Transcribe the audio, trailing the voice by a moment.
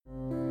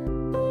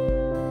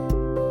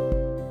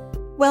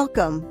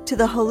Welcome to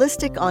The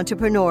Holistic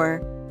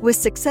Entrepreneur with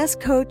success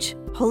coach,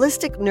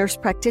 holistic nurse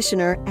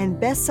practitioner, and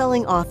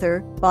best-selling author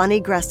Bonnie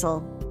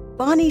Gressel.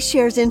 Bonnie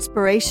shares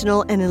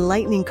inspirational and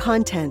enlightening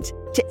content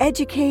to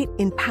educate,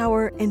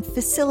 empower, and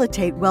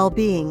facilitate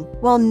well-being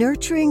while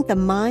nurturing the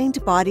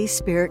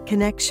mind-body-spirit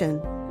connection.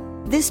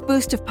 This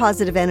boost of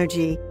positive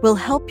energy will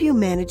help you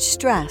manage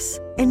stress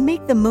and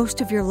make the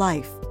most of your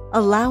life,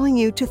 allowing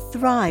you to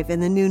thrive in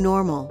the new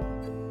normal.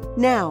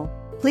 Now,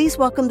 please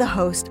welcome the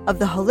host of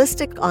The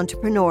Holistic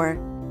Entrepreneur,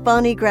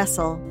 Bonnie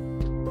Gressel.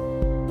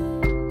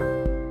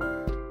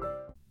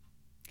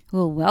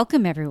 Well,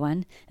 welcome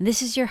everyone.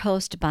 This is your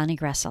host, Bonnie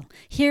Gressel,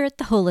 here at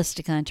The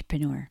Holistic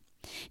Entrepreneur.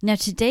 Now,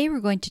 today we're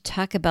going to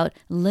talk about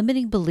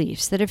limiting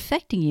beliefs that are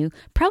affecting you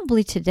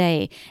probably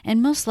today,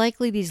 and most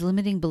likely these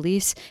limiting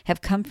beliefs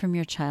have come from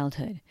your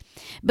childhood.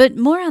 But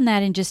more on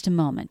that in just a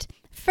moment.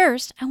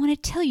 First, I want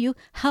to tell you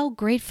how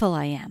grateful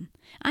I am.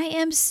 I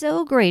am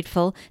so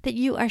grateful that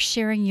you are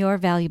sharing your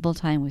valuable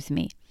time with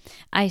me.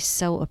 I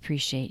so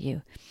appreciate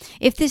you.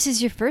 If this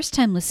is your first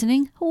time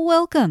listening,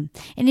 welcome.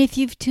 And if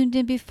you've tuned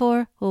in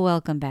before,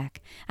 welcome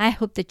back. I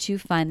hope that you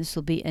find this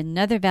will be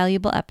another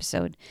valuable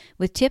episode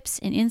with tips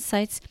and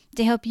insights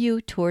to help you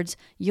towards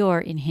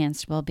your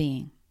enhanced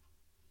well-being.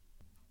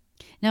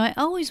 Now, I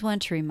always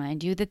want to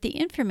remind you that the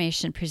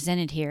information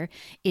presented here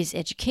is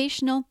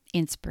educational,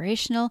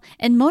 inspirational,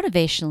 and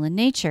motivational in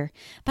nature,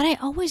 but I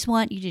always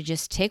want you to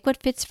just take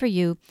what fits for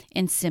you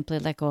and simply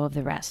let go of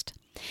the rest.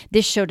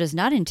 This show does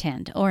not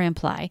intend or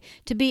imply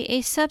to be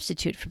a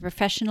substitute for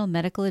professional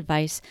medical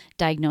advice,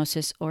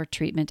 diagnosis, or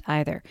treatment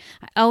either.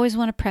 I always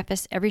want to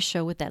preface every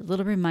show with that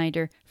little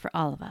reminder for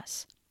all of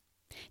us.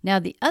 Now,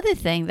 the other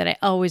thing that I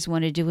always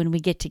want to do when we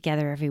get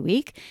together every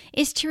week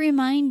is to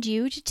remind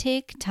you to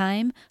take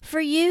time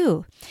for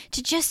you,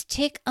 to just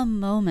take a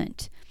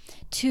moment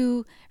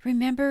to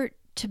remember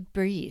to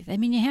breathe. I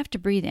mean, you have to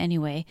breathe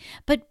anyway,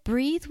 but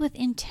breathe with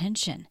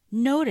intention.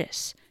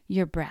 Notice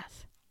your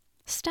breath.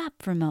 Stop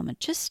for a moment.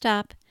 Just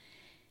stop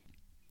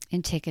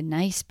and take a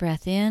nice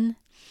breath in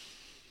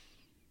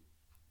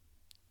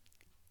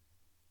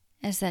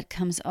as that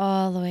comes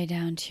all the way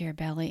down to your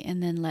belly,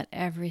 and then let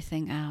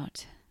everything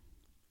out.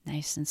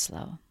 Nice and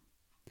slow.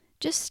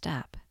 Just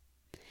stop.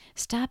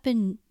 Stop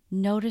and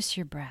notice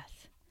your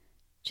breath.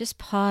 Just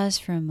pause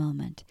for a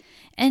moment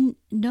and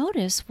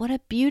notice what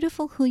a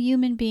beautiful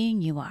human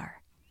being you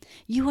are.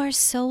 You are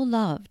so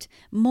loved,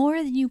 more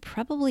than you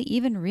probably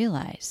even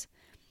realize.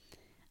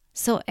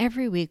 So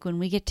every week when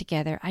we get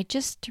together, I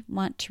just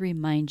want to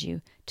remind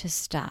you to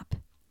stop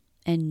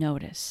and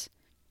notice.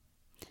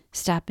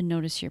 Stop and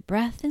notice your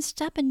breath, and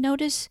stop and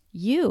notice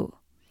you.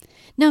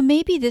 Now,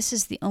 maybe this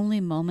is the only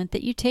moment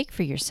that you take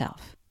for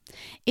yourself.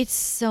 It's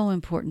so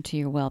important to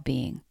your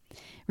well-being.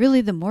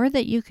 Really, the more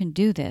that you can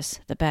do this,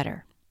 the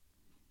better.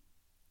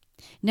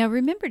 Now,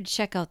 remember to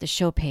check out the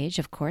show page,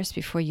 of course,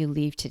 before you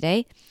leave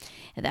today.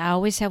 And I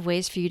always have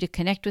ways for you to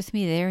connect with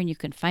me there, and you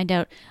can find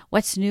out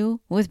what's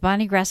new with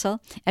Bonnie Gressel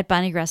at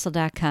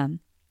bonniegressel.com.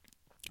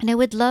 And I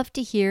would love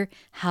to hear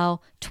how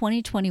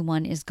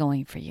 2021 is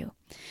going for you.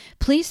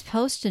 Please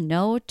post a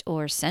note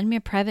or send me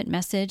a private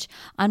message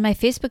on my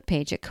Facebook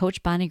page at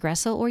Coach Bonnie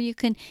Gressel, or you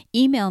can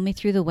email me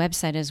through the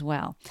website as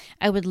well.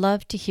 I would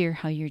love to hear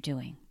how you're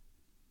doing.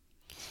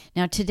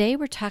 Now, today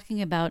we're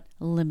talking about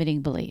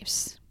limiting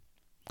beliefs.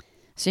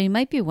 So you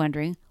might be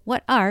wondering,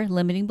 what are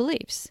limiting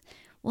beliefs?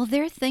 Well,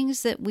 they're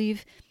things that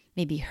we've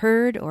maybe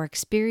heard or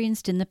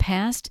experienced in the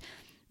past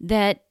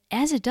that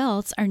as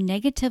adults are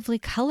negatively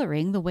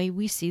coloring the way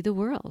we see the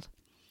world.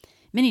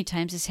 Many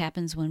times this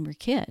happens when we're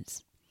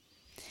kids.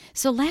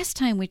 So last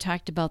time we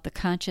talked about the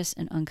conscious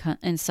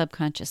and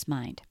subconscious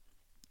mind.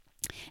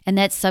 And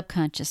that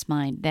subconscious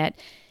mind, that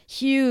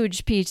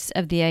huge piece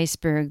of the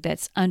iceberg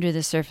that's under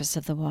the surface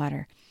of the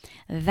water,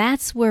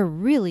 that's where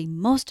really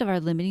most of our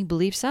limiting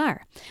beliefs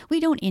are. We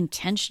don't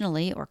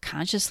intentionally or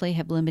consciously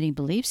have limiting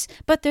beliefs,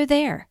 but they're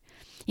there.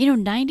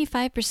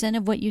 95%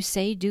 of what you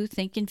say, do,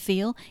 think, and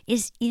feel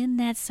is in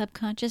that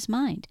subconscious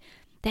mind,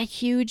 that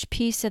huge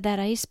piece of that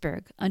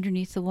iceberg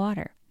underneath the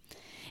water.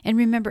 And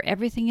remember,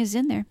 everything is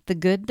in there, the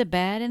good, the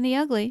bad, and the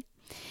ugly.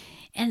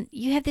 And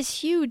you have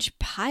this huge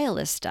pile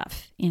of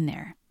stuff in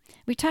there.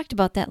 We talked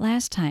about that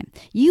last time.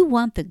 You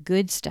want the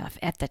good stuff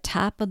at the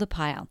top of the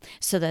pile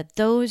so that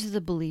those are the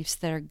beliefs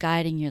that are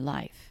guiding your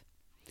life.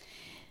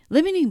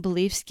 Limiting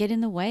beliefs get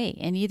in the way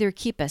and either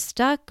keep us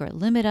stuck or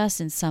limit us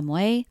in some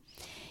way.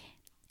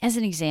 As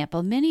an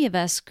example, many of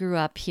us grew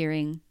up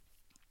hearing,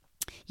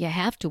 you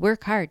have to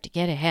work hard to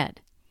get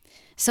ahead.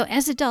 So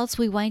as adults,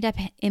 we wind up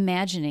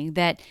imagining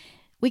that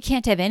we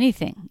can't have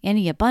anything,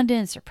 any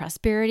abundance or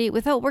prosperity,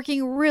 without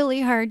working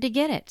really hard to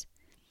get it.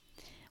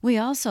 We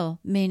also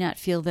may not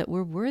feel that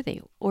we're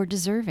worthy or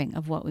deserving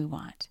of what we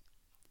want.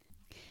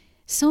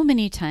 So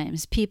many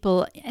times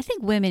people, I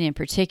think women in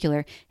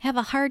particular, have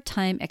a hard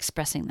time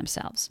expressing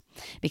themselves.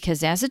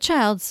 Because as a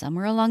child,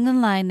 somewhere along the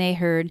line, they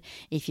heard,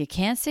 if you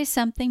can't say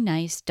something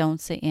nice,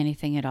 don't say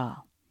anything at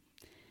all.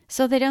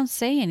 So they don't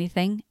say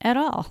anything at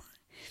all.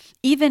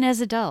 Even as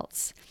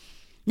adults,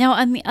 Now,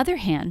 on the other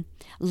hand,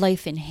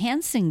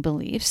 life-enhancing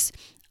beliefs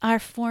are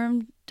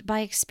formed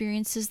by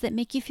experiences that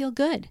make you feel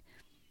good.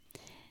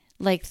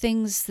 Like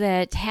things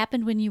that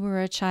happened when you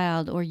were a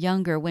child or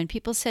younger, when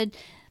people said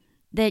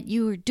that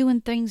you were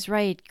doing things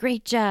right,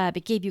 great job,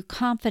 it gave you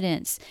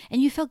confidence,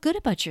 and you felt good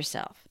about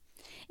yourself.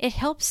 It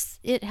helps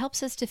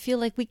us to feel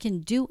like we can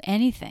do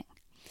anything.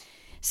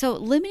 So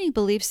limiting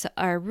beliefs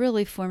are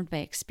really formed by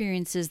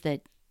experiences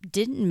that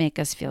didn't make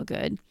us feel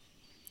good.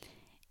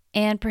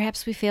 And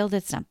perhaps we failed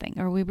at something,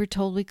 or we were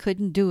told we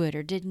couldn't do it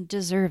or didn't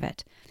deserve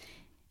it.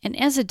 And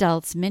as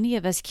adults, many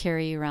of us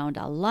carry around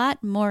a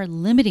lot more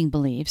limiting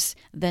beliefs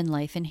than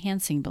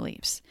life-enhancing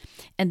beliefs.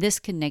 And this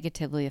can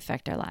negatively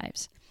affect our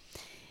lives.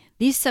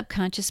 These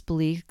subconscious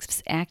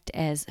beliefs act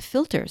as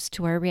filters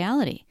to our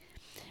reality.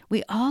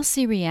 We all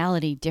see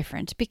reality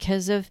different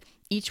because of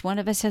each one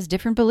of us has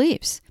different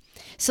beliefs.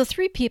 So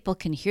 3 people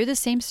can hear the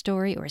same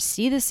story or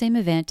see the same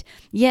event,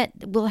 yet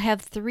will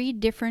have 3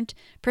 different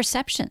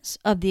perceptions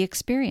of the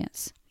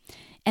experience.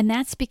 And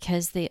that's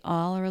because they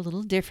all are a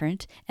little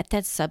different at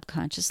that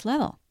subconscious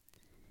level.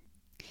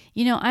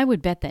 I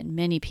would bet that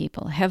many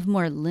people have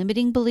more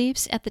limiting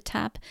beliefs at the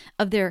top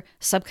of their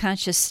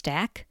subconscious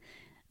stack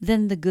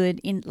than the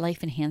good in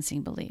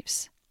life-enhancing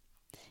beliefs.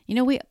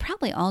 We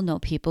probably all know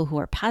people who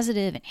are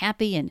positive and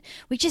happy, and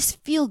we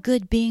just feel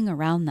good being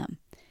around them.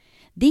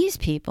 These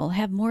people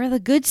have more of the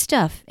good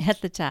stuff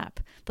at the top,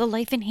 the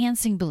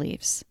life-enhancing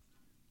beliefs.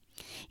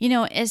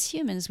 As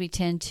humans, we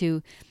tend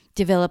to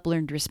develop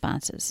learned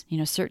responses,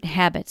 certain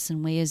habits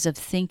and ways of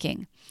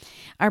thinking.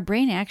 Our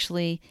brain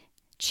actually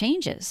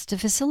changes to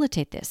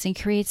facilitate this and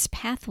creates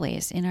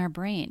pathways in our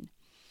brain.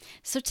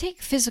 So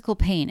take physical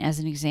pain as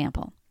an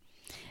example.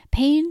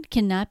 Pain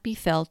cannot be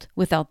felt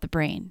without the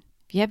brain.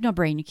 If you have no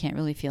brain, you can't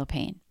really feel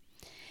pain.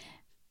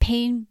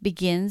 Pain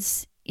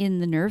begins in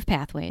the nerve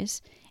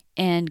pathways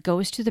and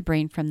goes to the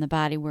brain from the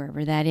body,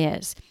 wherever that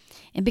is,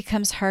 and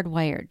becomes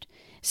hardwired.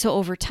 So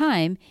over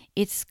time,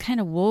 it's kind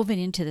of woven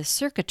into the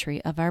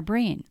circuitry of our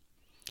brain.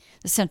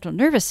 The central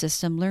nervous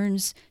system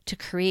learns to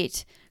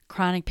create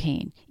chronic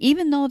pain,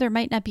 even though there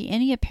might not be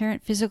any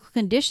apparent physical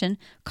condition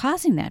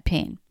causing that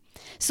pain.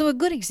 So a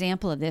good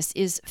example of this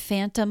is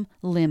phantom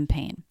limb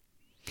pain.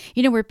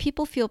 Where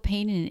people feel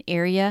pain in an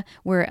area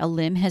where a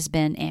limb has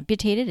been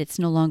amputated, it's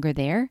no longer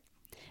there,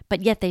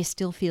 but yet they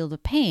still feel the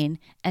pain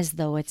as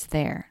though it's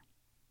there.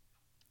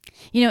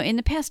 In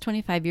the past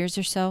 25 years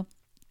or so,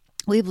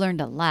 we've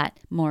learned a lot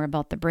more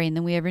about the brain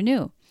than we ever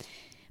knew.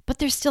 But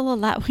there's still a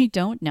lot we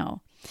don't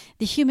know.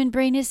 The human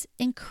brain is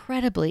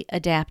incredibly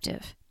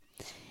adaptive.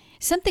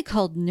 Something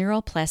called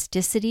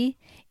neuroplasticity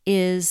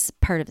is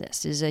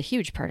a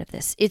huge part of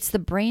this. It's the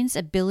brain's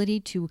ability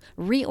to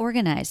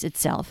reorganize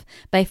itself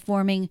by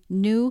forming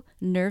new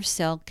nerve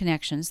cell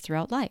connections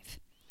throughout life.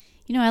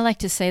 I like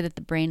to say that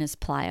the brain is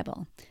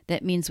pliable.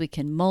 That means we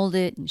can mold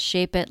it and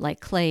shape it like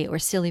clay or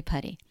silly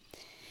putty.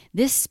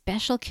 This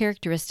special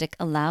characteristic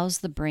allows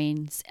the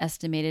brain's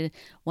estimated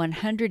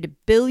 100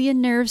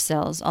 billion nerve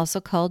cells, also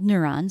called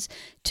neurons,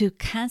 to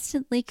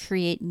constantly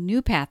create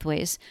new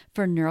pathways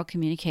for neural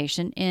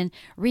communication and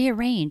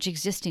rearrange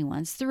existing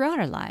ones throughout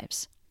our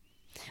lives.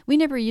 We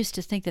never used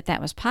to think that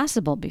that was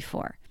possible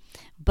before,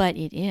 but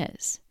it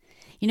is.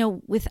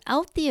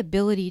 Without the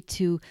ability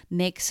to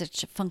make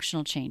such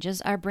functional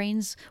changes, our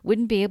brains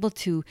wouldn't be able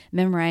to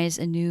memorize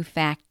a new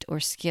fact or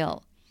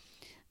skill.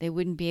 They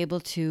wouldn't be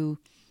able to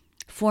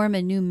form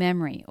a new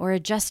memory or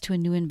adjust to a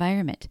new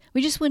environment.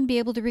 We just wouldn't be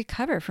able to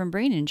recover from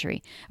brain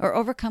injury or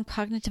overcome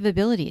cognitive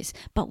abilities,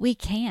 but we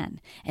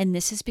can, and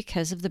this is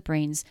because of the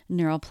brain's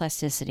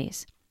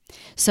neuroplasticities.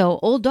 So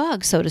old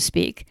dogs, so to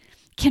speak,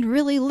 can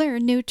really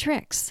learn new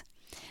tricks.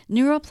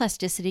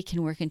 Neuroplasticity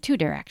can work in 2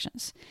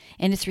 directions,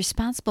 and it's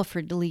responsible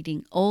for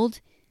deleting old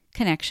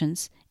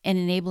connections and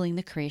enabling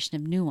the creation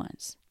of new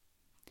ones.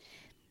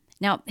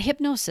 Now,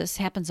 hypnosis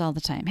happens all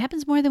the time,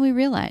 happens more than we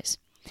realize.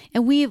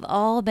 And we've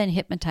all been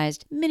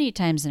hypnotized many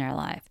times in our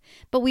life,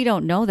 but we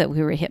don't know that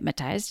we were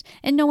hypnotized,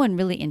 and no one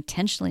really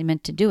intentionally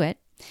meant to do it.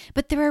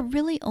 But there are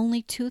really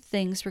only 2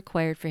 things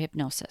required for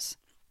hypnosis.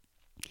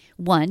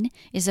 One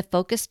is a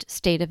focused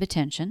state of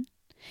attention,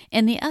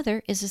 and the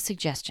other is a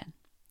suggestion.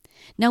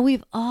 Now,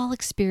 we've all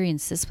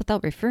experienced this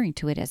without referring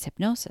to it as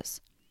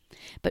hypnosis.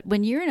 But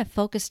when you're in a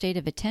focused state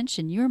of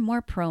attention, you're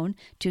more prone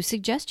to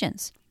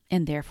suggestions,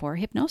 and therefore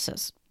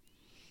hypnosis.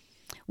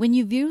 When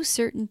you view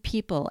certain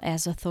people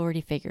as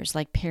authority figures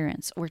like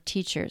parents or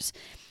teachers,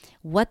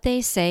 what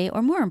they say,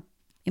 or more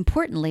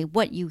importantly,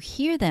 what you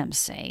hear them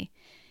say,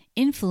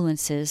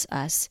 influences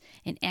us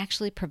and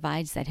actually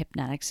provides that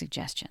hypnotic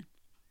suggestion.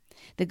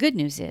 The good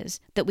news is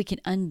that we can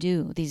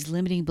undo these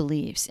limiting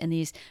beliefs and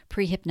these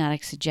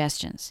pre-hypnotic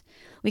suggestions.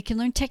 We can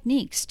learn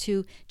techniques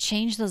to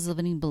change those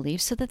limiting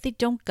beliefs so that they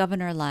don't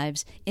govern our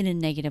lives in a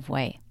negative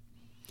way.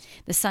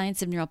 The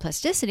science of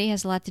neuroplasticity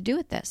has a lot to do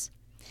with this.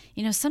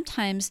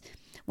 Sometimes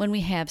when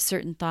we have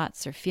certain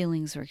thoughts or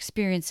feelings or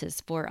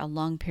experiences for a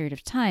long period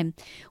of time,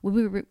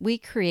 we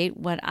create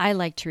what I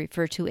like to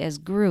refer to as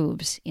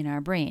grooves in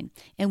our brain,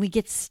 and we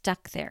get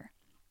stuck there.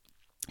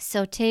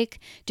 So take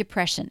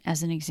depression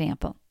as an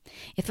example.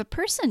 If a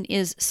person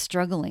is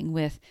struggling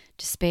with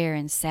despair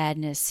and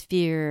sadness,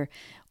 fear,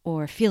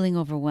 or feeling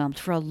overwhelmed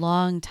for a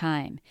long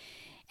time,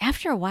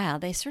 after a while,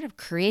 they sort of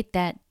create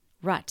that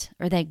rut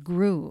or that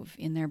groove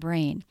in their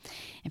brain.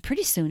 And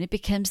pretty soon it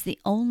becomes the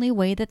only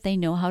way that they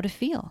know how to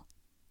feel.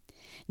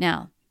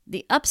 Now,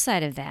 the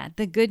upside of that,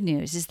 the good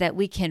news, is that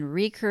we can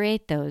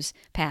recreate those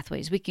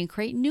pathways. We can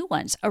create new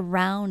ones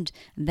around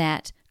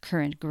that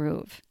current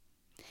groove.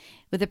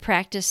 With the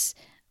practice,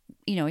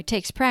 it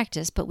takes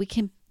practice, but we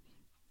can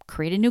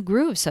create a new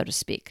groove, so to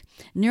speak.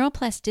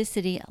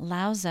 Neuroplasticity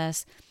allows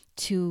us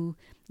to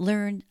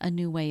learn a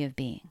new way of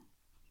being.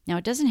 Now,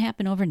 it doesn't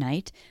happen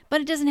overnight,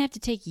 but it doesn't have to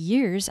take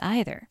years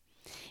either.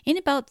 In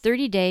about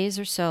 30 days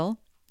or so,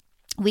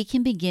 we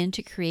can begin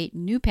to create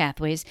new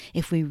pathways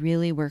if we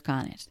really work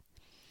on it.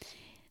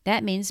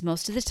 That means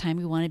most of the time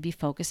we want to be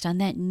focused on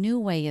that new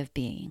way of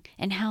being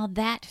and how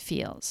that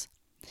feels.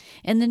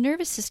 And the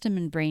nervous system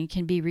and brain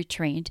can be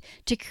retrained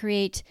to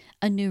create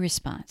a new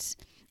response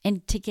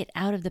and to get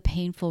out of the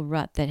painful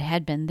rut that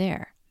had been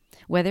there.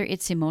 Whether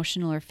it's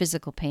emotional or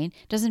physical pain,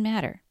 doesn't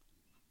matter.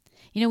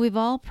 We've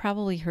all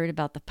probably heard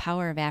about the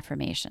power of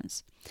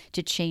affirmations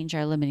to change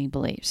our limiting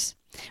beliefs.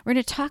 We're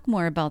going to talk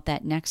more about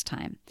that next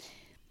time.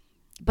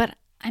 But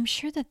I'm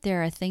sure that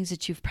there are things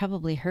that you've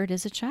probably heard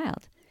as a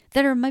child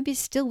that are maybe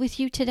still with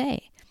you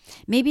today.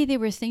 Maybe they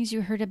were things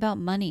you heard about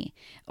money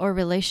or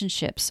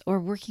relationships or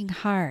working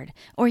hard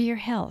or your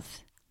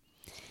health.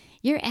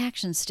 Your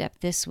action step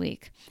this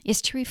week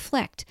is to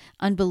reflect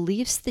on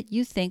beliefs that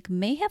you think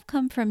may have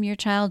come from your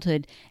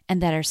childhood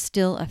and that are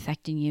still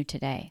affecting you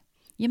today.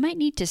 You might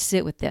need to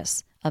sit with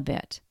this a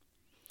bit.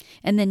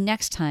 And then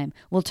next time,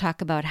 we'll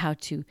talk about how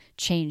to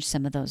change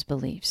some of those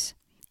beliefs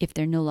if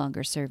they're no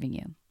longer serving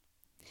you.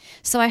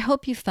 So I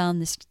hope you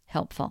found this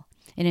helpful.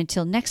 And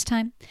until next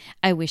time,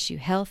 I wish you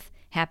health,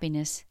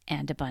 happiness,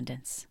 and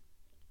abundance.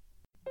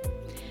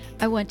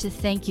 I want to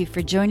thank you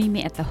for joining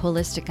me at the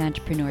Holistic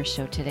Entrepreneur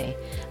Show today.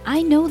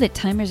 I know that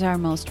time is our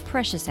most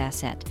precious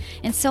asset,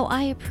 and so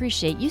I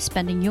appreciate you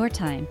spending your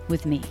time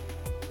with me.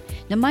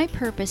 Now, my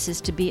purpose is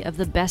to be of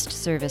the best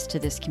service to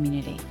this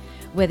community.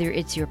 Whether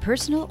it's your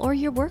personal or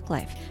your work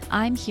life,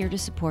 I'm here to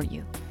support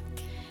you.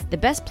 The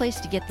best place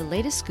to get the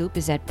latest scoop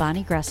is at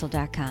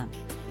bonniegressel.com.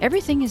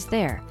 Everything is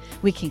there.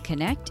 We can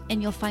connect,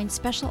 and you'll find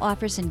special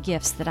offers and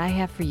gifts that I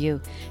have for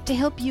you to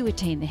help you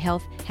attain the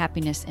health,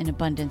 happiness, and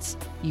abundance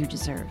you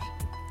deserve.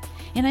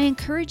 And I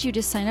encourage you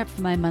to sign up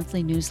for my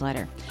monthly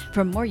newsletter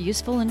for more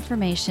useful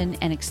information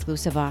and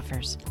exclusive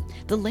offers.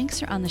 The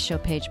links are on the show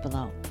page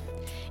below.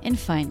 And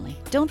finally,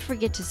 don't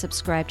forget to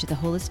subscribe to the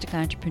Holistic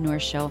Entrepreneur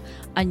Show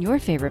on your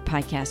favorite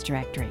podcast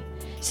directory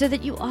so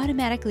that you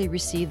automatically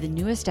receive the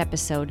newest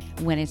episode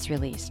when it's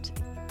released.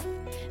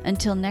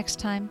 Until next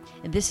time,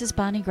 this is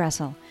Bonnie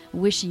Gressel,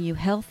 wishing you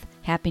health,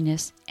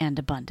 happiness, and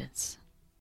abundance.